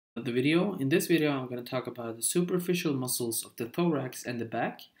of the video. In this video, I'm going to talk about the superficial muscles of the thorax and the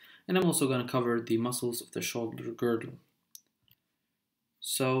back, and I'm also going to cover the muscles of the shoulder girdle.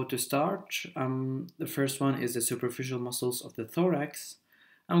 So to start, the first one is the superficial muscles of the thorax.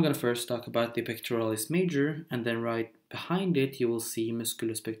 I'm going to first talk about the pectoralis major, and then right behind it you will see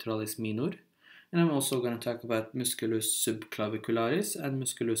Musculus pectoralis minor. And I'm also going to talk about Musculus Subclavicularis and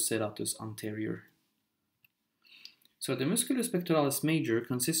Musculus Serratus anterior. So the Musculus pectoralis major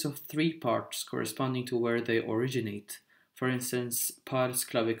consists of three parts corresponding to where they originate. For instance, pars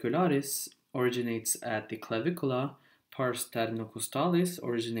clavicularis originates at the clavicula, pars Sternocostalis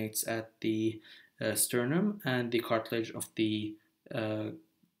originates at the sternum and the cartilage of the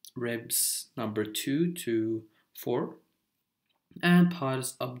ribs number 2 to 4, and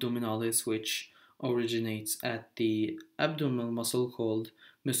pars abdominalis, which originates at the abdominal muscle called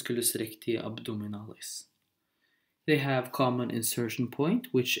Musculus recti abdominalis. They have common insertion point,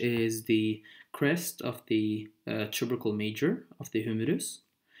 which is the crest of the tubercle major of the humerus.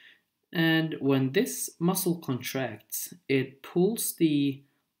 And when this muscle contracts, it pulls the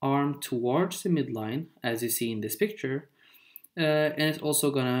arm towards the midline, as you see in this picture, and it's also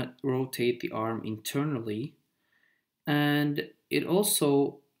gonna rotate the arm internally. And it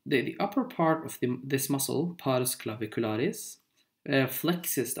also, the upper part of this muscle, pars clavicularis,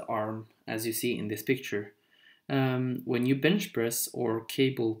 flexes the arm, as you see in this picture. When you bench press or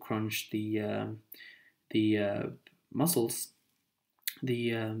cable crunch the muscles,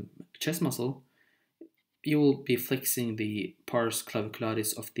 the chest muscle, you will be flexing the pars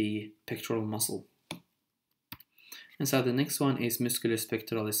clavicularis of the pectoral muscle. And so the next one is Musculus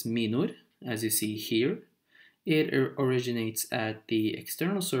pectoralis minor, as you see here. It originates at the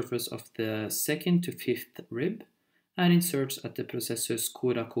external surface of the 2nd to 5th rib and inserts at the Processus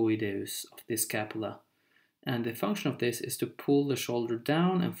Coracoideus of the scapula. And the function of this is to pull the shoulder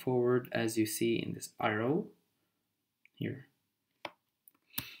down and forward, as you see in this arrow here.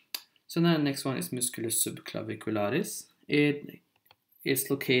 So now the next one is Musculus subclavicularis. It is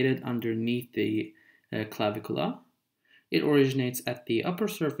located underneath the clavicula. It originates at the upper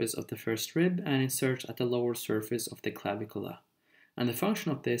surface of the first rib and inserts at the lower surface of the clavicula. And the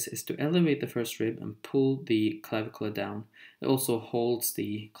function of this is to elevate the first rib and pull the clavicula down. It also holds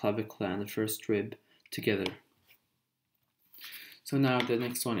the clavicula and the first rib together. So now the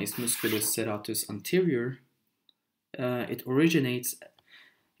next one is Musculus serratus anterior. It originates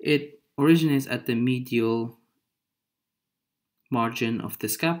at the medial margin of the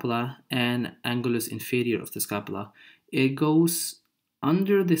scapula and angulus inferior of the scapula. It goes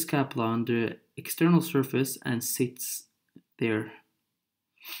under the scapula on the external surface and sits there.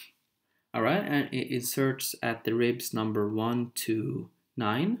 Alright, and it inserts at the ribs number 1 to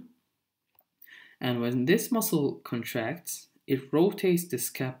 9. And when this muscle contracts, it rotates the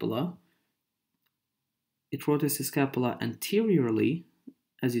scapula. It rotates the scapula anteriorly,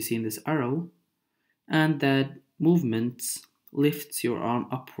 as you see in this arrow, and that movement lifts your arm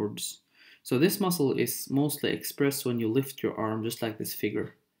upwards. So this muscle is mostly expressed when you lift your arm, just like this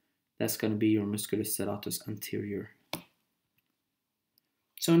figure. That's going to be your Musculus serratus anterior.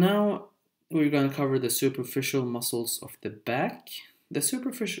 So now we're going to cover the superficial muscles of the back. The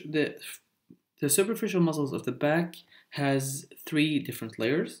superficial muscles of the back has 3 different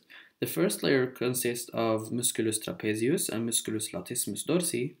layers. The first layer consists of Musculus Trapezius and Musculus latissimus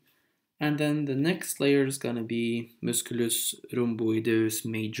dorsi, and then the next layer is going to be Musculus rhomboideus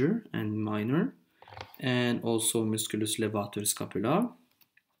major and minor, and also Musculus levator scapula,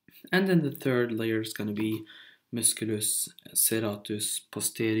 and then the third layer is going to be Musculus serratus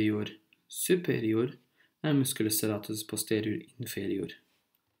posterior superior and Musculus serratus posterior inferior.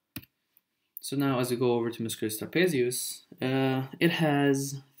 So now as we go over to Musculus trapezius, it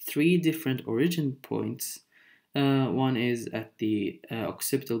has 3 different origin points. One is at the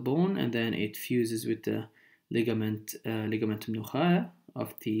occipital bone, and then it fuses with the Ligamentum Nuchae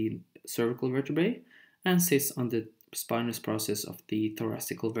of the cervical vertebrae and sits on the spinous process of the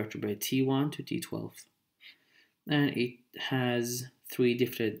thoracical vertebrae T1 to T12. And it has 3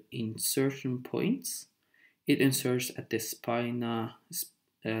 different insertion points. It inserts at the Spina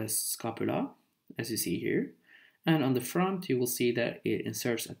Scapula, as you see here, and on the front you will see that it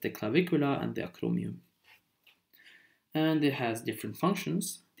inserts at the Clavicula and the Acromium. And it has different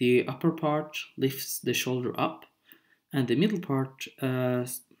functions. The upper part lifts the shoulder up, and the middle part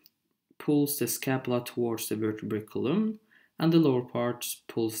pulls the scapula towards the vertebrae column, and the lower part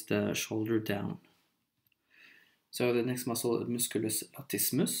pulls the shoulder down. So the next muscle is Musculus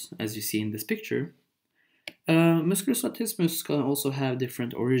latissimus, as you see in this picture. Musculus latissimus can also have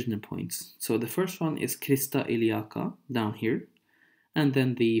different origin points. So the first one is Crista iliaca, down here, and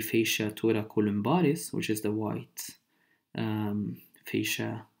then the fascia thoracolumbaris, which is the white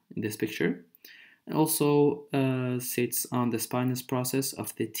fascia in this picture. It also sits on the spinous process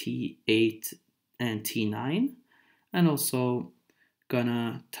of the T8 and T9, and also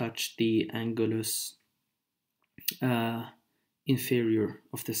gonna touch the angulus inferior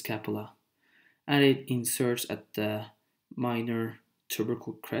of the scapula, and it inserts at the minor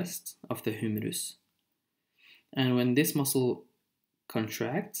tubercle crest of the humerus. And when this muscle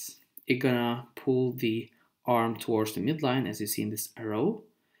contracts, it's gonna pull the arm towards the midline, as you see in this arrow,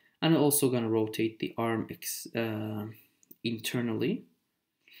 and also gonna rotate the arm internally,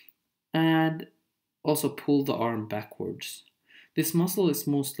 and also pull the arm backwards. This muscle is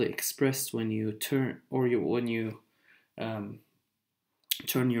mostly expressed when you turn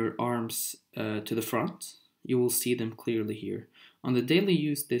turn your arms to the front. You will see them clearly here. On the daily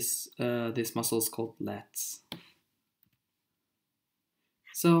use, this muscle is called lats.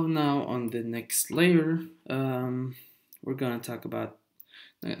 So now on the next layer, we're gonna talk about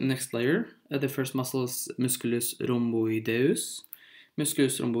the next layer. The first muscle is Musculus rhomboideus.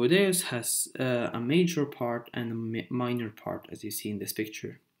 Musculus rhomboideus has a major part and a minor part, as you see in this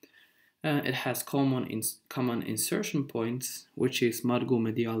picture. It has common insertion points, which is Margo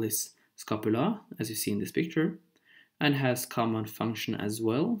medialis scapula, as you see in this picture, and has common function as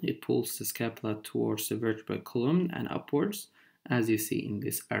well. It pulls the scapula towards the vertebral column and upwards, as you see in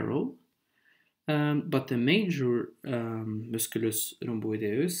this arrow. But the major Musculus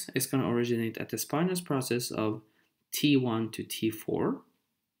rhomboideus is going to originate at the spinous process of T1 to T4,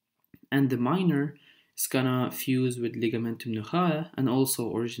 and the minor is going to fuse with Ligamentum Nuchae and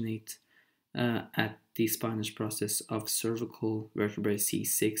also originate at the spinous process of cervical vertebrae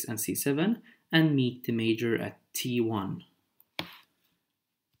C6 and C7 and meet the major at T1.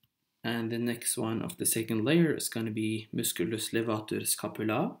 And the next one of the second layer is going to be Musculus levator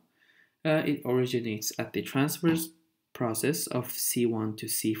scapula. It originates at the transverse process of C1 to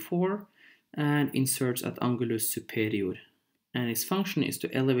C4 and inserts at angulus superior. And its function is to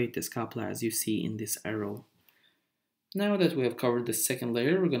elevate the scapula, as you see in this arrow. Now that we have covered the second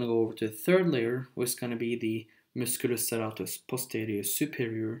layer, we're going to go over to the third layer, which is going to be the Musculus serratus posterior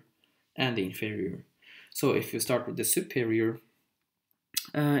superior and the inferior. So if you start with the superior,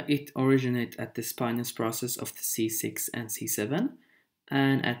 it originates at the spinous process of the C6 and C7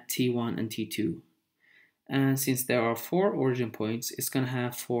 and at T1 and T2. And since there are 4 origin points, it's going to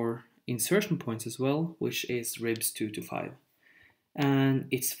have 4 insertion points as well, which is ribs 2 to 5. And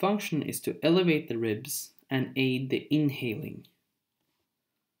its function is to elevate the ribs and aid the inhaling.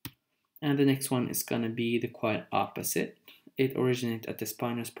 And the next one is going to be the quite opposite. It originates at the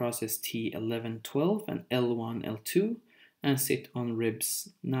spinous process T11, 12 and L1, L2 and sit on ribs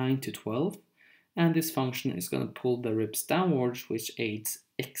 9 to 12. And this function is going to pull the ribs downwards, which aids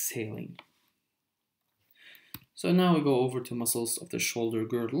exhaling. So now we go over to muscles of the shoulder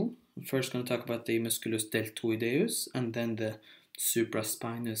girdle. I'm first going to talk about the Musculus deltoideus and then the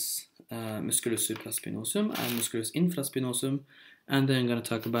supraspinous Musculus supraspinosum and Musculus infraspinosum, and then I'm going to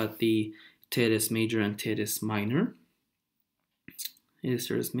talk about the teres major and teres minor. Here's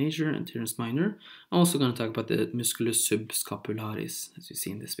teres major and teres minor. I'm also going to talk about the Musculus subscapularis, as you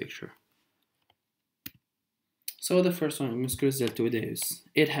see in this picture. So the first one, Musculus deltoideus.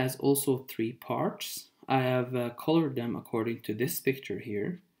 It has also 3 parts. I have colored them according to this picture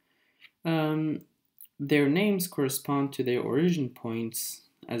here. Their names correspond to their origin points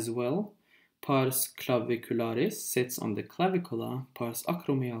as well. Pars clavicularis sits on the clavicula, pars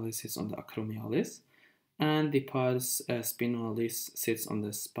acromialis sits on the acromialis, and the pars spinalis sits on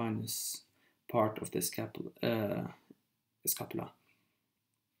the spinous part of the scapula.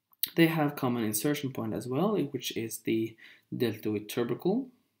 They have common insertion point as well, which is the deltoid tubercle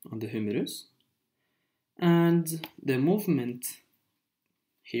on the humerus. And the movement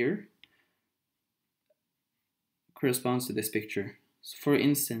here corresponds to this picture. So for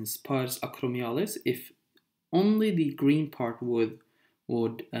instance, pars acromialis, if only the green part would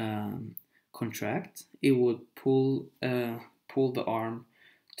contract, it would pull the arm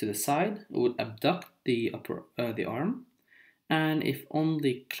to the side, it would abduct the arm, and if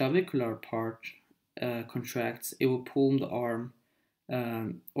only clavicular part contracts, it will pull the arm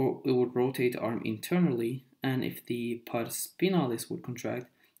or it would rotate the arm internally, and if the pars spinalis would contract,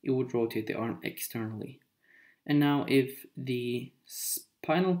 it would rotate the arm externally. And now if the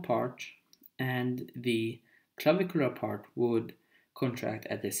spinal part and the clavicular part would contract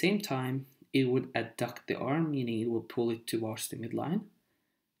at the same time, it would adduct the arm, meaning it would pull it towards the midline.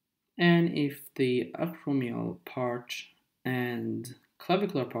 And if the acromial part and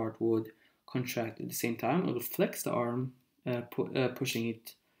clavicular part would contract at the same time, it would flex the arm pushing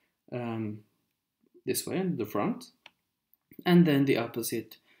it this way in the front, and then the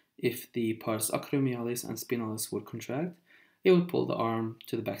opposite. If the pars acromialis and spinalis would contract, it would pull the arm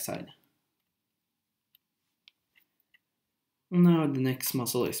to the backside. Now the next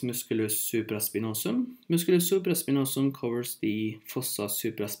muscle is Musculus supraspinosum. Musculus supraspinosum covers the fossa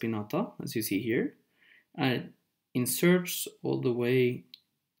supraspinata, as you see here, and it inserts all the way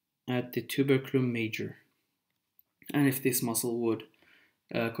at the tuberculum major. And if this muscle would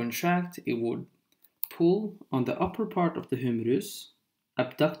contract, it would pull on the upper part of the humerus,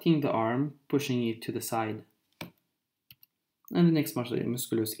 abducting the arm, pushing it to the side. And the next muscle is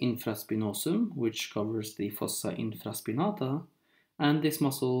Musculus infraspinosum, which covers the fossa infraspinata, and this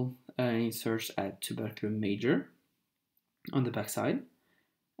muscle inserts at tuberculum major on the backside.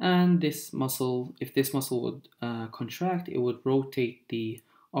 And this muscle, if this muscle would contract, it would rotate the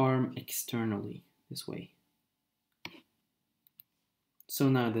arm externally this way. So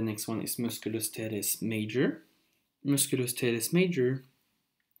now the next one is Musculus teres major. Musculus teres major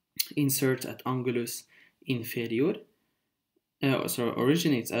inserts at angulus inferior.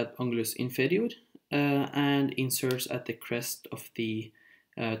 Originates at angulus inferior and inserts at the crest of the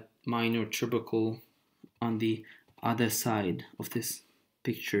minor tubercle on the other side of this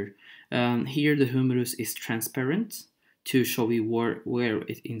picture. Here the humerus is transparent to show you where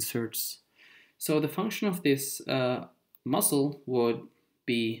it inserts. So the function of this muscle would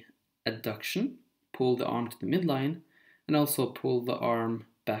be adduction, pull the arm to the midline, and also pull the arm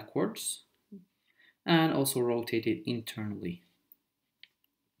backwards, and also rotate it internally.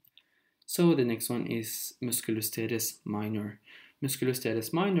 So the next one is Musculus teres minor. Musculus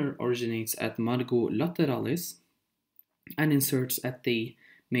teres minor originates at margo lateralis and inserts at the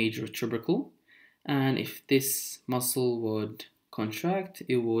major tubercle. And if this muscle would contract,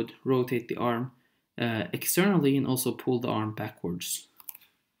 it would rotate the arm externally and also pull the arm backwards.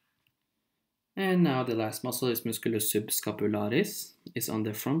 And now the last muscle is Musculus subscapularis. It's on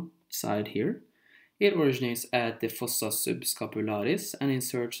the front side here. It originates at the fossa subscapularis and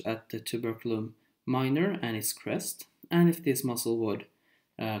inserts at the tuberculum minor and its crest. And if this muscle would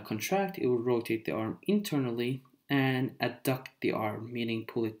contract, it would rotate the arm internally and adduct the arm, meaning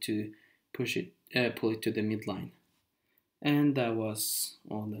pull it to the midline. And that was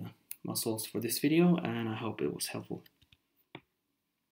all the muscles for this video, and I hope it was helpful.